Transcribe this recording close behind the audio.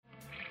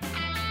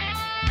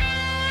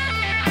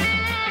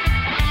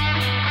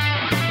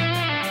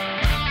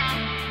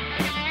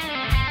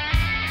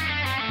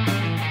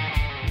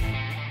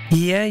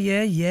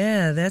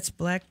Yeah. That's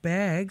Black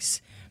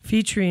Bags,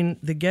 featuring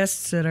the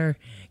guests that are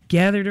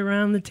gathered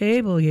around the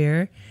table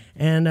here.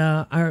 And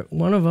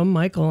one of them,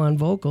 Michael, on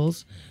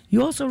vocals.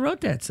 You also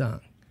wrote that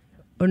song.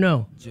 Or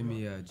no?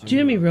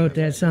 Jimmy wrote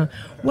that song.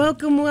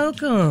 Welcome.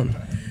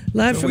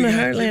 Live from the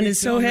Heartland is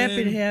so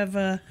happy to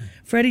have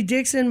Freddie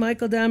Dixon,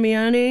 Michael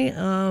Damiani.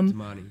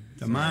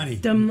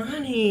 Damani.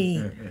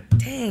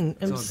 Dang.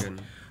 I'm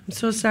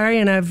so sorry,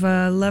 and I've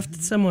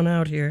left someone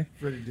out here.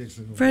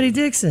 Freddie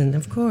Dixon,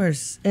 of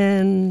course.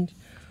 And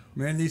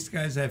man, these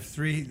guys have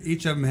three.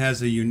 Each of them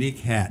has a unique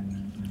hat.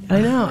 I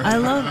know. I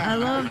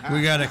love.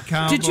 We got a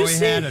cowboy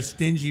hat, a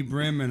stingy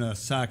brim, and a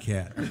sock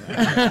hat.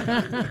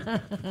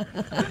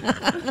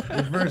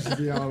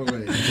 Diversity all the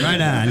way.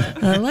 Right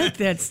on. I like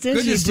that stingy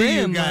brim, Good to see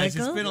you guys.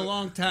 Michael. It's been a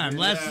long time.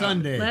 Last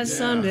Sunday.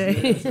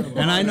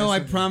 And I know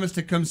I promised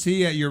to come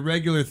see you at your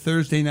regular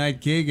Thursday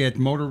night gig at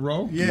Motor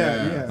Row.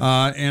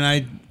 Yeah.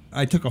 And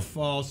I took a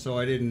fall, so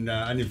I didn't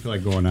feel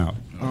like going out.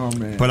 Oh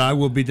man! But I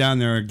will be down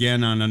there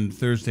again on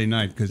Thursday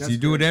night because you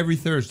do it every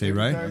Thursday,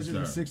 right? Thursday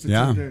from 6 to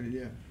 2:30.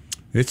 Yeah.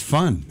 It's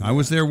fun. I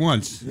was there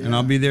once, and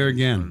I'll be there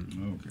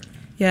again. Okay.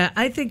 Yeah,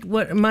 I think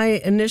what my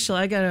initial,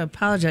 I got to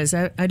apologize.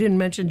 I didn't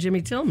mention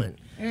Jimmy Tillman.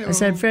 I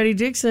said Freddie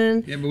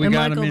Dixon but we and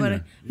got Michael. him in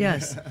there.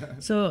 Yes.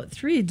 So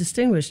 3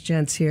 distinguished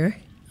gents here.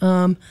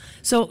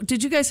 So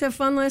did you guys have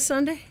fun last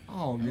Sunday?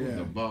 Oh yeah. It was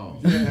a ball.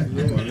 I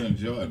really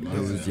enjoyed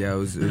myself. It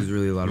was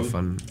really a lot of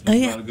fun. There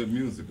was a lot of good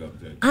music up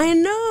there. I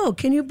know.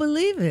 Can you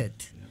believe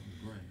it?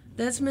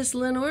 That's Miss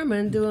Lynn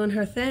Orman doing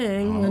her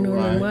thing, Lynn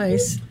Orman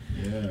Weiss.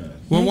 Yeah.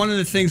 Well, one of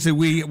the things that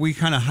we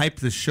kind of hyped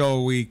the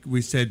show,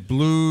 we said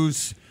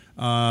blues,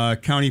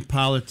 county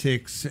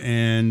politics,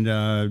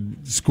 and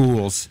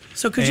schools.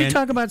 So could you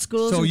talk about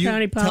schools and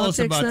county politics tell us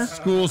about now?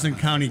 Schools and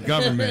county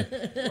government.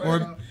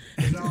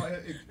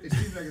 It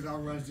seems like it all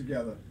runs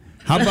together.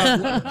 How about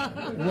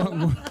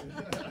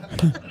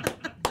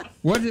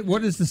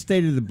what is the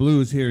state of the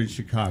blues here in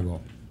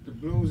Chicago? The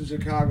blues in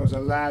Chicago is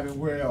alive and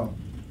well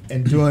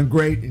and doing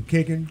great and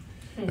kicking.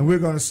 And we're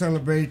going to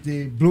celebrate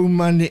the Blue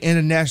Monday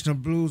International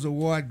Blues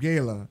Award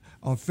Gala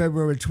on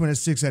February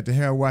 26th at the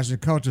Harold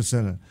Washington Cultural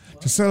Center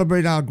to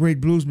celebrate our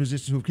great blues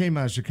musicians who came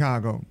out of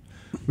Chicago.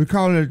 We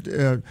call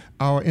it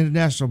our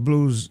International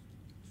Blues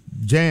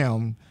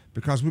Jam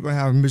because we're going to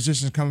have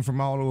musicians coming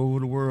from all over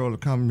the world to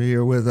come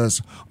here with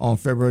us on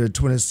February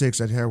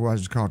 26th at Harold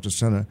Washington Cultural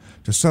Center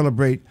to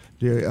celebrate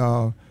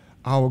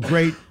our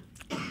great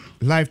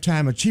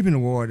Lifetime Achievement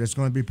Award that's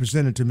going to be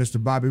presented to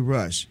Mr. Bobby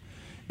Rush.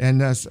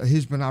 And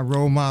he's been our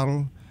role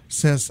model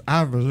since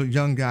I was a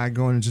young guy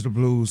going into the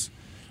blues.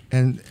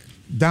 And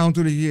down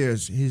through the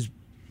years, he's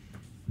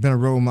been a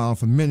role model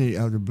for many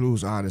of the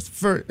blues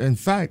artists. In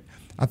fact,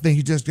 I think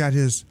he just got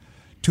his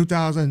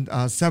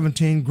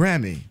 2017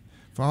 Grammy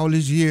for all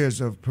these years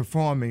of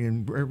performing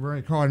and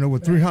recording over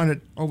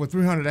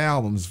 300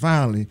 albums.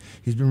 Finally,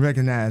 he's been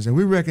recognized. And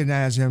we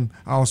recognize him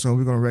also.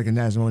 We're going to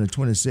recognize him on the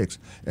 26th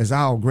as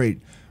our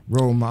great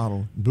role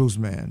model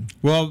bluesman.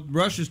 Well,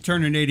 Rush is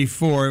turning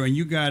 84, and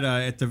you got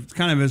at the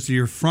kind of as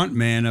your front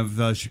man of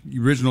the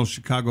original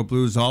Chicago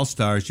Blues All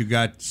Stars. You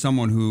got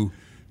someone who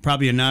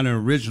probably not an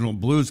original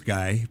blues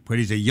guy, but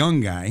he's a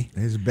young guy.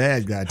 He's a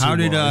bad guy too. How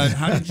did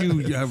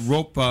you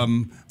rope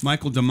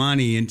Michael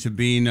Damani into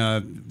being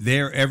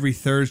there every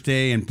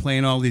Thursday and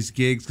playing all these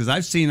gigs? Because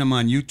I've seen him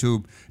on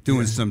YouTube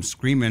doing some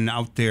screaming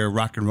out there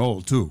rock and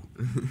roll too.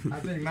 I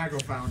think Michael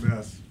found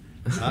us.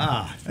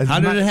 How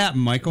did it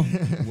happen, Michael?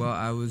 Well,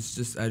 I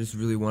just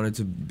really wanted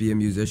to be a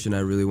musician.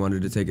 I really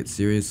wanted to take it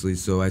seriously,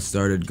 so I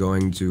started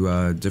going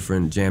to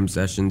different jam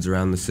sessions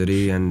around the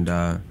city, and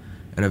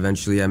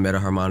eventually I met a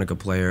harmonica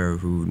player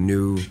who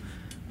knew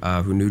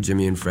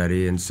Jimmy and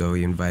Freddie, and so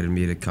he invited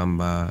me to come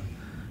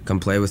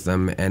play with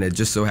them. And it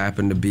just so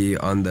happened to be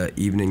on the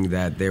evening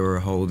that they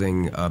were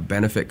holding a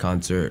benefit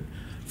concert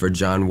for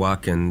John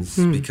Watkins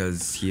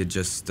because he had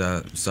just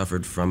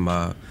suffered from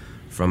a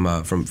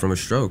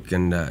stroke,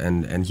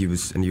 and he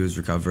was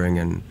recovering,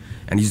 and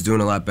he's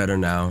doing a lot better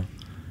now,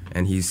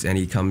 and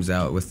he comes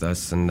out with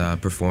us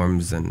and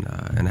performs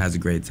and has a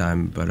great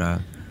time.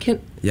 But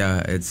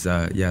that's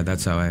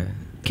how I.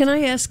 Can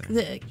I ask,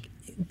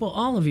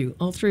 all of you,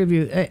 all three of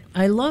you,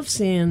 I love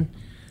seeing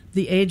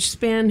the age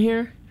span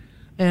here,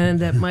 and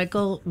that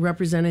Michael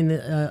representing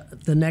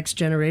the next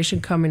generation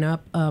coming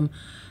up.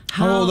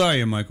 How old are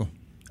you, Michael?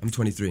 I'm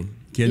 23.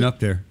 Getting up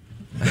there.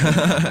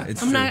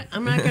 I'm not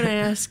going to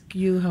ask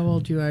you how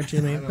old you are,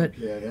 Jimmy, but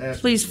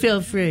please feel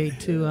free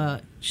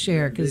to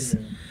share because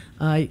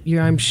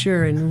you're, I'm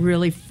sure, in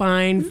really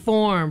fine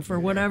form for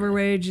whatever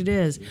age it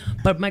is.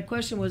 But my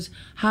question was,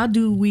 how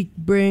do we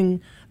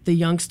bring the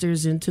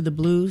youngsters into the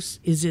blues?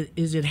 Is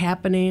it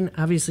happening?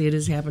 Obviously, it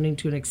is happening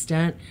to an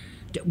extent.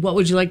 What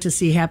would you like to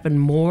see happen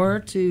more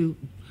to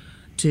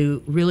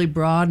really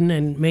broaden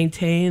and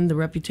maintain the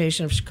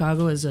reputation of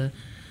Chicago as a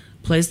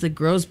place that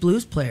grows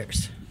blues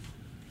players?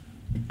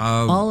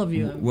 All of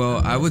you.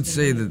 I would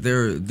say that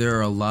there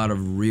are a lot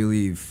of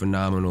really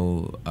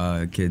phenomenal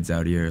kids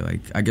out here. Like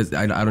I guess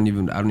I don't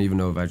even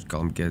know if I should call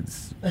them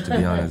kids, to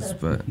be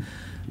honest. But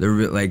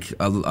like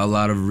a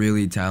lot of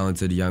really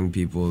talented young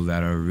people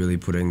that are really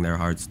putting their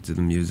hearts to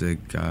the music,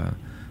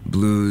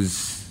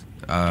 blues,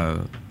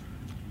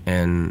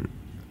 and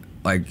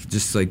like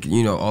just like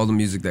all the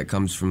music that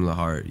comes from the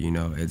heart.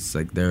 It's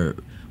like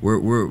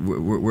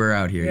we're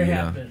out here.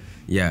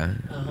 Yeah,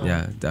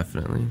 yeah,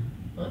 definitely.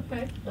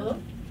 Okay. Well,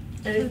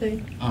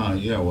 anything?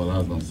 Yeah. Well, I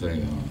was gonna say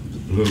the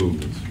blues.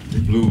 The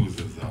blues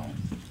is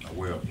a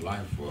way of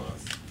life for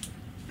us.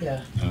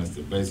 Yeah. And it's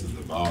the basis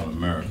of all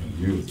American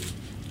music.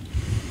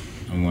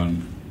 And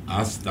when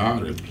I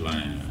started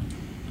playing,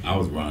 I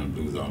was running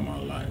blues all my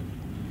life.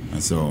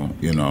 And so,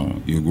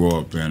 you grow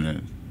up in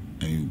it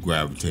and you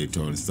gravitate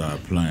toward it and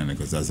start playing it,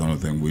 because that's the only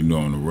thing we knew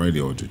on the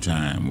radio at the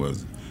time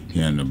was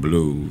hearing the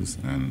blues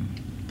and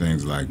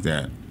things like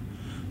that.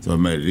 So it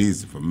made it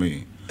easy for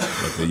me.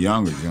 But the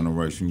younger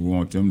generation, we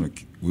want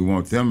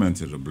them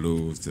into the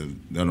blues to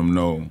let them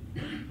know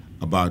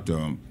about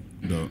the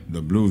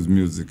blues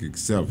music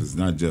itself. Is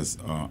not just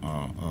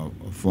a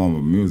form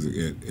of music.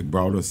 It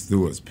brought us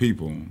through as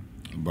people,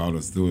 brought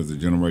us through as a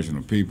generation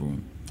of people.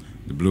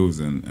 The blues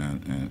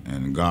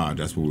and God,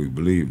 that's what we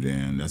believed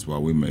in. That's why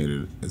we made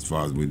it as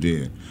far as we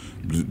did.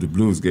 The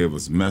blues gave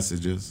us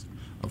messages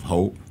of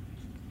hope.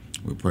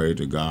 We prayed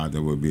to God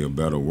there would be a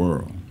better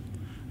world.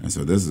 And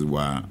so this is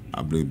why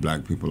I believe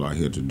black people are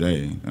here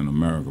today in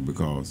America,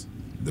 because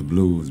the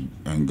blues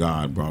and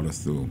God brought us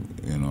through,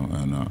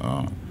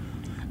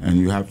 and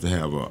you have to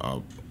have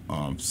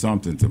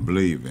something to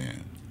believe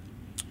in.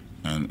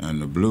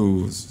 And the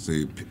blues,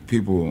 see,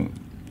 people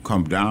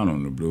come down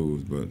on the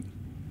blues, but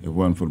if it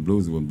wasn't for the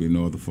blues, there wouldn't be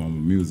no other form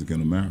of music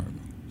in America,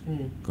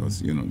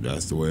 because,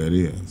 that's the way it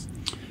is.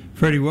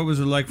 Freddie, what was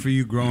it like for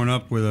you growing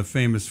up with a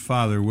famous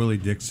father, Willie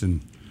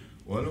Dixon?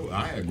 Well,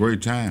 I had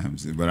great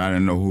times, but I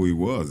didn't know who he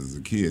was as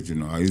a kid, He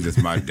was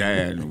just my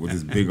dad with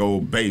his big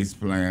old bass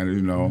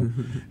playing,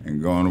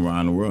 and going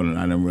around the world. And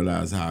I didn't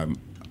realize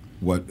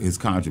what his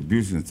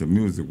contributions to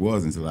music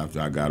was until after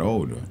I got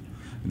older.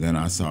 And then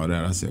I saw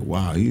that. I said,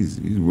 wow, he's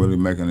really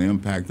making an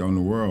impact on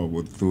the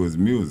world through his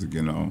music,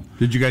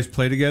 Did you guys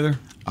play together?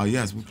 Oh,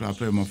 yes. I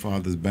played my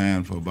father's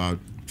band for about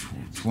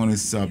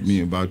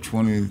 20-something, about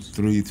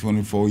 23,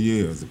 24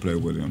 years to play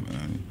with him.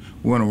 And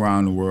we went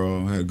around the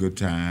world, had good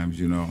times,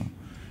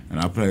 And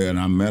I played, and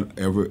I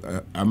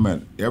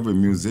met every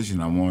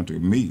musician I wanted to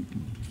meet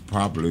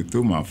properly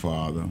through my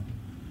father,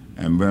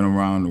 and been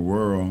around the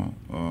world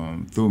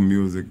through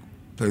music,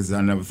 places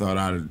I never thought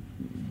I'd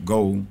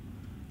go.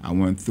 I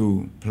went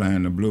through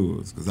playing the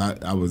blues, because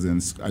I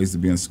used to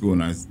be in school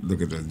and I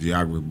look at the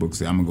geography book,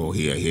 say I'm gonna go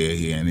here, here,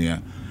 here, and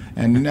here,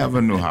 and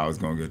never knew how I was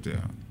gonna get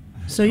there.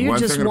 So you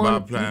just thinking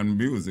about playing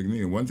music,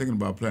 neither. Wasn't thinking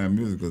about playing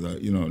music because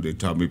they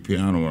taught me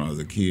piano when I was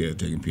a kid,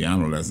 taking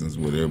piano lessons,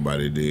 what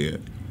everybody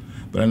did.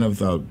 But I never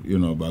thought,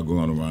 about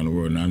going around the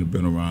world. And I've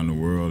been around the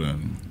world,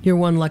 and you're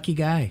one lucky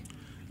guy.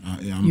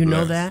 Yeah, I'm you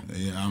blessed. Know that?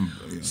 Yeah,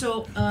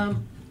 So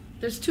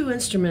there's two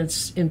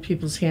instruments in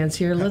people's hands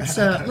here. Let's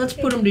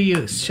put them to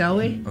use, shall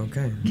we?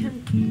 Okay.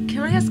 Can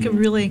I ask a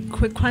really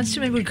quick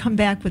question? Maybe we'll come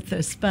back with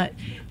this, but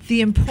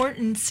the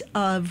importance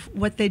of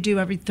what they do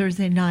every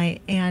Thursday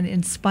night and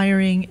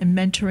inspiring and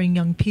mentoring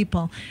young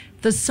people.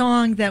 The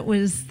song that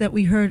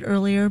we heard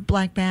earlier,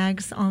 Black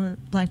Bags on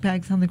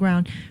the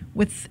Ground,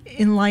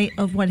 in light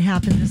of what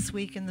happened this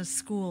week in the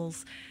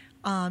schools.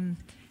 I'm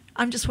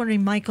just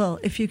wondering, Michael,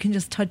 if you can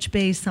just touch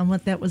base on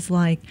what that was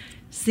like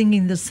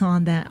singing the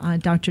song that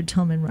Dr.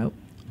 Tillman wrote.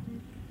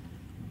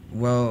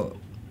 Well,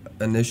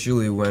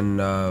 initially when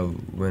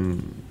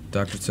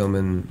Dr.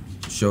 Tillman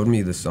showed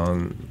me the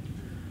song,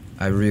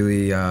 I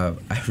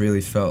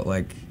really felt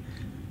like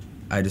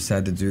I just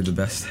had to do the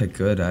best I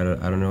could. I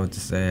don't know what to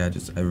say.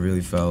 I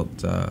really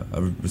felt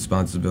a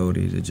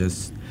responsibility to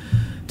just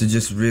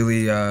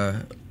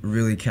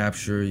really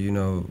capture,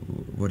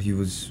 what he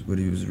was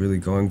really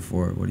going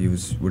for, what he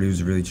was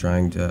really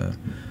trying to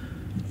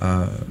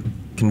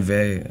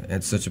convey.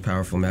 It's such a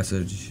powerful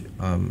message.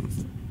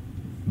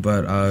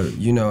 But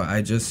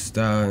I just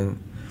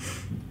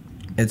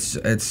it's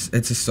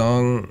a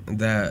song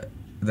that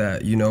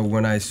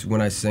when I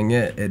sing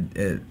it,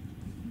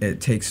 it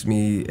takes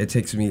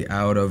me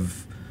out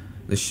of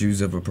the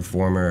shoes of a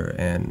performer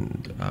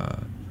and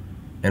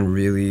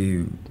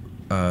really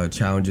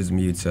challenges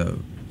me to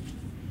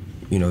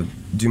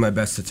do my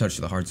best to touch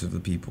the hearts of the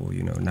people,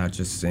 not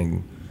just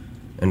sing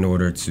in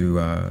order to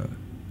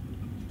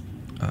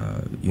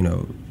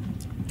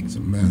it's a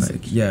message.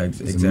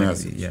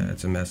 Exactly. Yeah,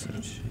 it's a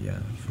message. Yeah,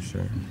 for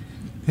sure.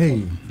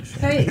 Hey.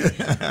 Hey.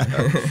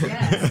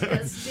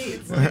 Yes,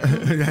 Steve.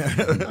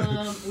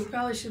 We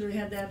probably should have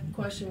had that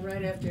question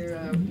right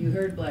after you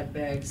heard Black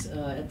Bags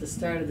at the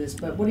start of this,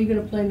 but what are you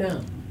going to play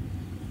now?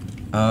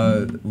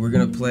 We're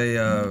going to play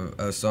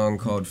a song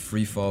called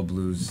Free Fall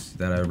Blues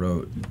that I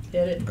wrote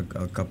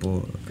a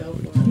couple. Go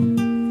for it.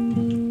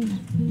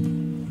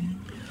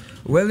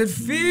 Well, it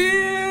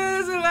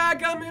feels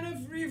like I'm in a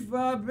free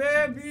fall,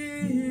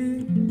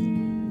 baby,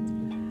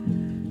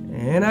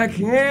 and I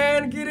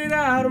can't get it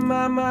out of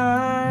my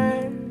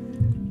mind.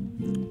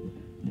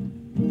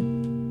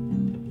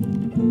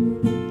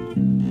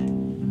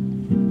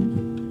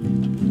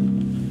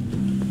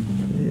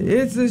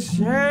 It's a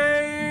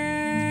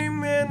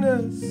shame and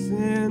a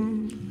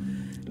sin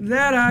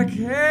that I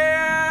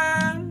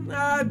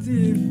cannot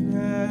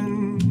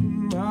defend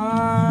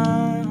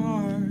my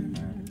heart.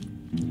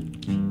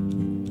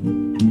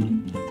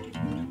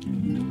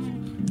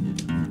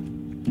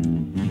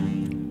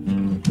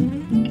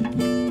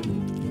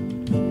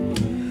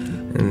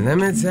 And let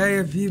me tell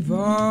you, people,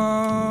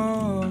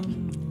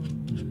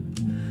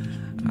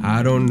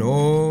 I don't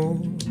know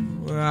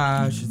where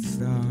I should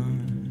start.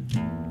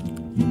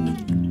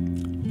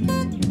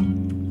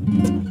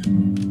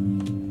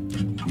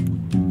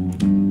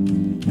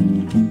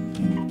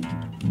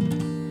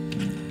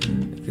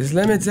 'Cause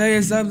let me tell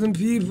you something,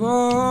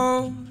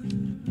 people.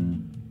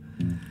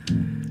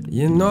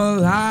 You know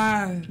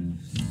life's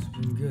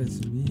been good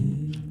to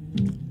me.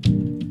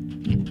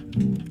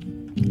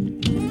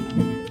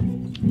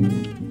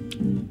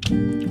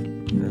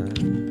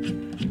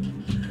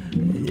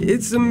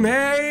 It's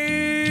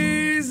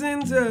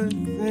amazing to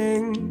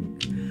think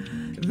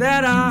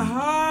that I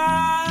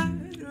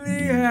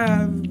hardly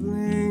have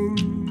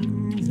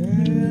blinked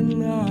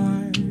an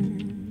eye.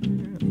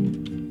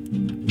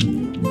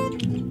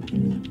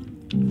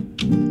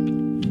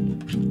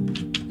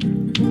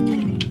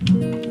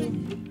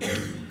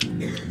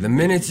 The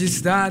minute you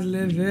start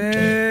living,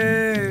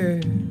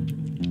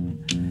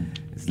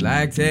 it's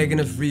like taking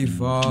a free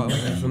fall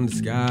from the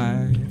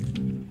sky.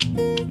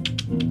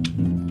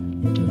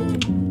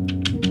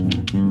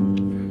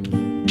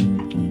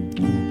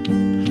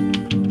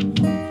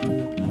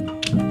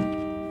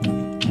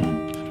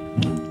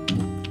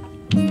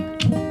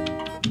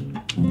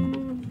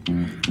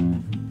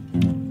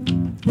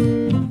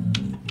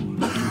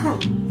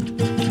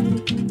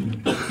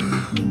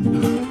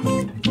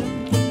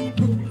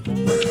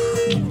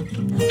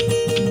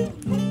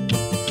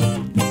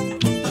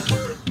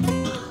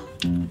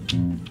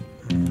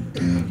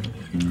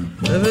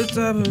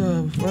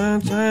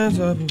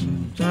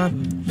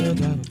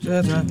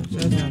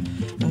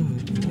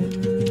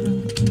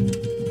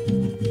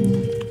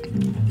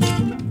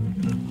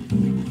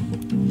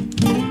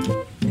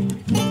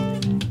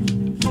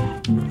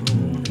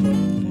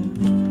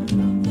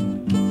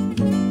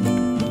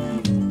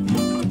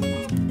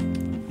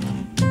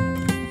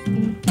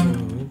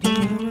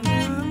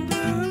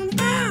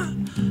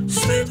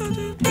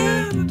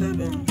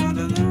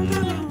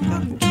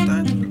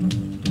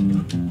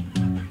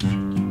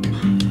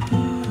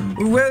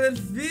 Well, it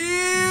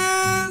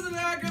feels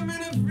like I'm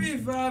in a free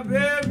fall,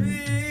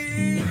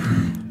 baby.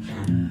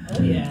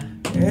 Oh, yeah.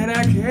 And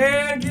I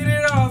can't get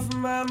it off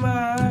my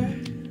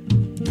mind.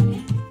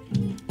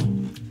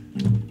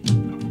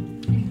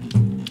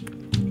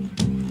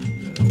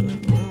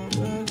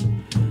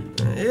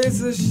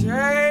 It's a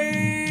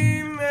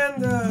shame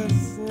and a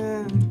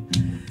sin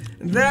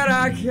that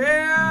I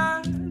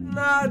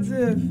cannot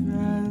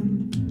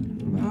defend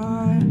my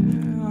heart.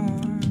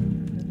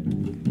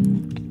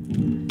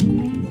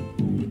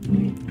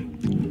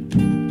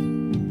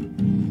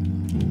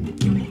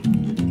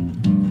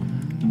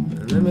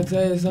 Let me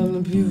tell you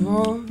something,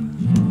 people.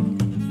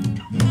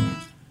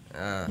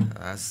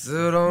 I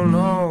still don't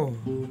know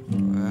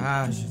where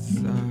I should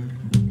start.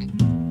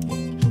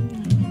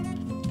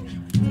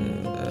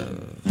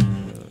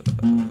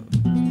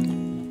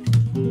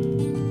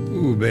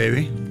 Ooh,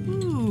 baby.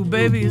 Ooh,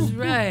 baby is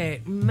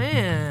right.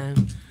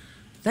 Man.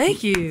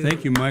 Thank you.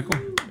 Thank you, Michael.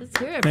 Let's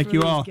hear it Thank from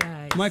you these all.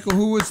 guys. Michael,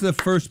 who was the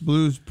first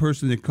blues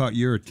person that caught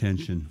your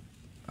attention?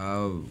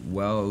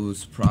 Well, it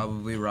was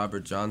probably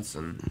Robert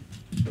Johnson.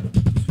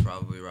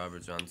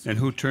 And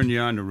who turned you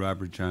on to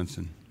Robert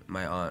Johnson?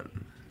 My aunt.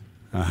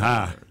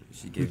 Aha.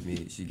 She gave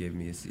me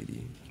a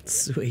CD.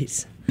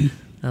 Sweet.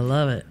 I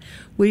love it.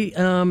 We,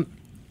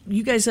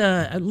 you guys,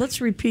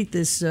 let's repeat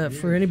this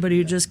for anybody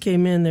who just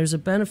came in. There's a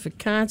benefit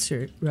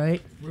concert,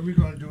 right? We're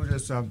going to do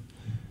this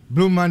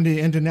Blue Monday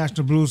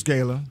International Blues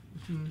Gala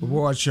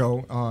award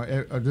show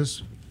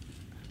this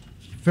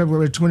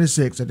February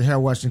 26th at the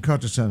Harold Washington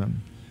Cultural Center.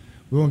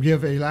 We're going to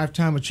give a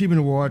Lifetime Achievement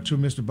Award to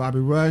Mr. Bobby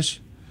Rush.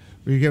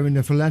 We're giving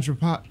the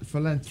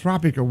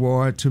Philanthropic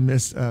Award to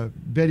Miss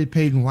Betty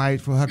Payton White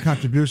for her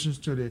contributions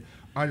to the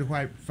Artie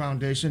White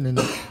Foundation and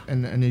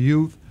the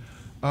youth.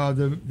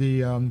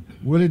 The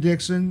Willie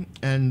Dixon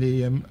and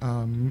the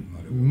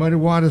Muddy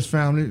Waters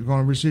family are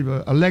going to receive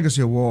a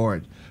Legacy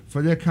Award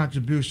for their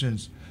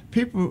contributions.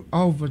 People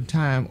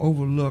oftentimes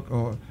overlook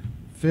or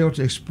fail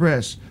to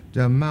express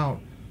the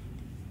amount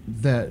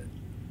that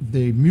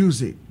the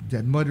music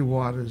that Muddy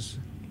Waters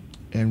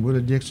and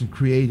Willie Dixon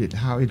created,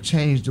 how it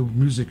changed the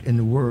music in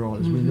the world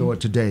as we know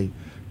it today.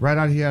 Right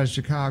out here in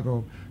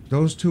Chicago,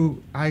 those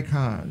two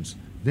icons,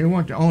 they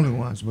weren't the only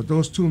ones, but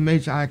those two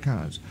major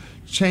icons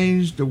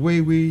changed the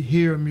way we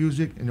hear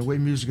music and the way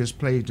music is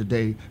played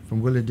today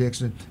from Willie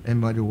Dixon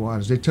and Muddy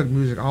Waters. They took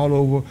music all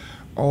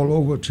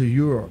over to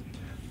Europe.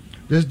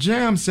 This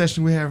jam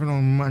session we're having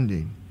on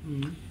Monday,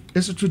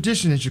 it's a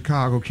tradition in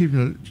Chicago,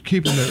 keeping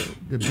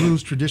the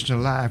blues tradition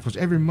alive, because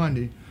every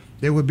Monday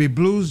there would be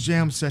blues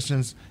jam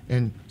sessions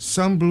in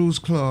some blues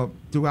club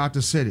throughout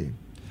the city.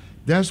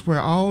 That's where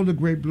all the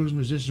great blues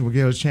musicians will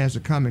get a chance to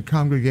come and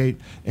congregate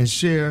and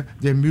share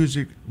their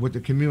music with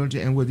the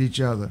community and with each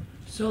other.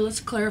 So let's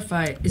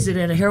clarify. Is it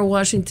at a Harold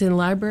Washington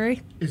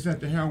Library? It's at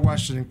the Harold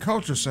Washington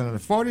Cultural Center,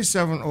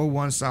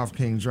 4701 South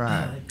King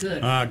Drive.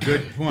 Good.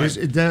 Good point.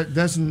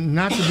 That's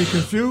not to be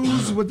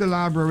confused with the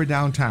library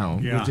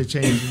downtown, Yeah. which they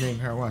changed the name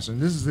Harold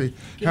Washington. This is the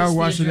Harold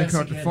Washington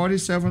Cultural,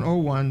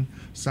 4701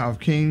 South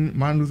King,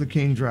 Martin Luther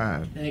King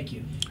Drive. Thank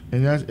you.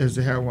 And that is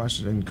the Harold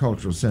Washington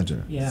Cultural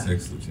Center. Yeah.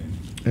 6 to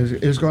 10.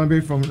 It's going to be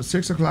from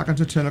 6 o'clock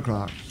until 10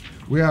 o'clock.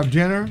 We have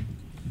dinner,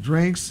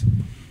 drinks,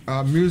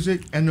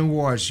 music, and the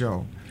award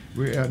show.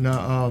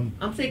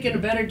 I'm thinking a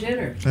better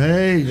dinner.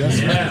 Hey,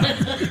 that's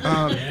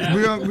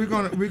we're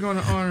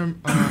gonna honor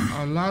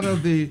a lot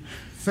of the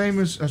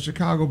famous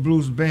Chicago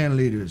blues band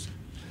leaders.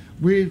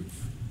 We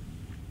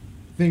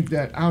think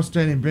that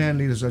outstanding band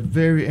leaders are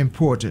very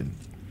important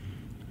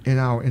in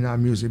our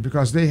music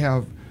because they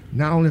have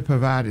not only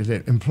provided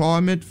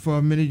employment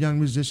for many young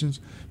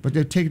musicians, but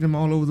they've taken them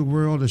all over the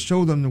world to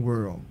show them the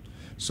world.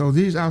 So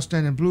these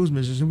outstanding blues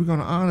musicians, we're going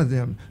to honor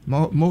them.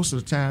 Most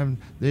of the time,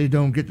 they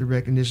don't get the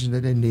recognition that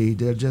they need.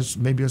 They're just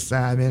maybe a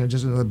sideman or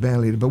just another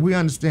band leader. But we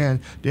understand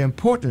the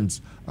importance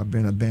of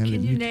being a band leader.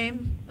 Can you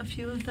name a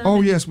few of them?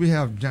 Oh, yes, we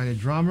have Johnny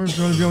Drummer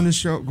going to be on this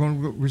show,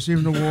 going to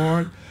receive an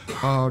award.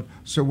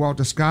 Sir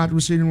Walter Scott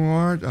receiving an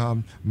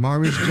award.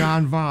 Maurice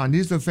John Vaughn.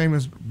 These are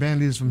famous band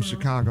leaders from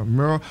Chicago.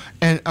 Merle,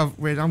 and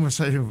wait, I'm going to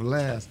say him for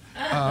last.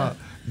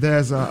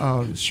 There's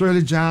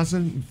Shirley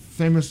Johnson,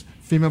 famous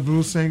female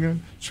blues singer.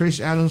 Trace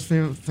Adams,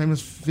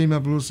 famous female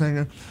blues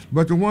singer.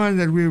 But the one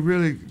that we're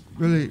really,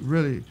 really,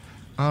 really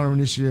honoring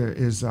this year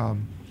is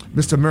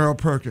Mr. Merle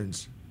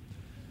Perkins.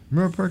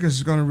 Merle Perkins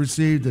is going to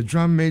receive the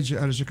drum major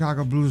of the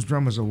Chicago Blues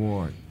Drummers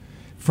Award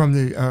from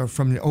the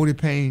Odie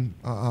Payne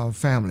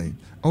family.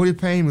 Odie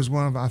Payne was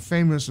one of our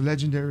famous,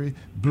 legendary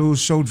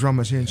blues show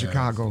drummers here in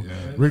Chicago.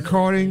 Yes.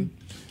 Recording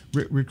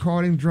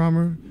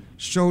drummer,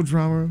 show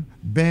drummer,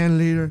 band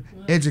leader,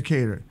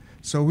 educator.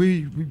 So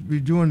we're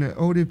doing the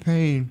Odie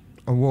Payne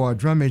Award,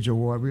 Drum Major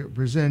Award. We're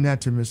presenting that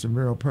to Mr.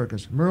 Merle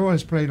Perkins. Merle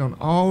has played on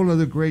all of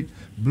the great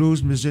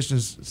blues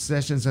musicians'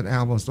 sessions and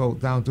albums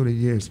down through the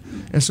years,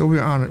 and so we're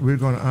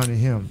going to honor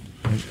him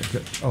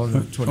on the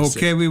 26th.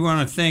 Okay, we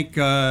want to thank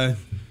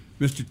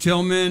Mr.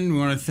 Tillman. We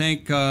want to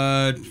thank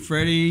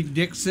Freddie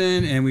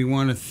Dixon, and we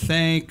want to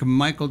thank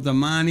Michael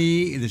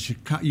Damani,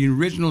 the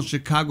original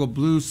Chicago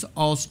Blues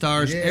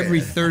All-Stars,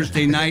 every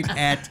Thursday night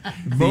at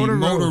the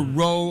Motor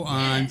Row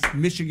on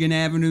Michigan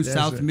Avenue,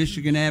 South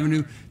Michigan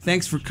Avenue.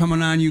 Thanks for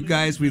coming on, you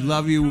guys. We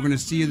love you. We're going to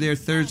see you there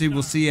Thursday.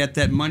 We'll see you at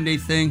that Monday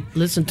thing.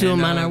 Listen to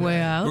them on our way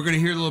out. We're going to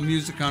hear a little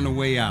music on the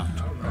way out.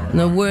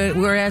 No,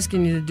 we're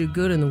asking you to do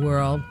good in the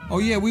world. Oh,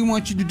 yeah, we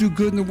want you to do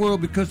good in the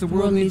world because the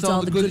world needs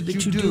all the good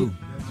that you do.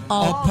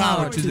 All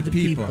power to the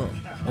people.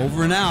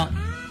 Over and out.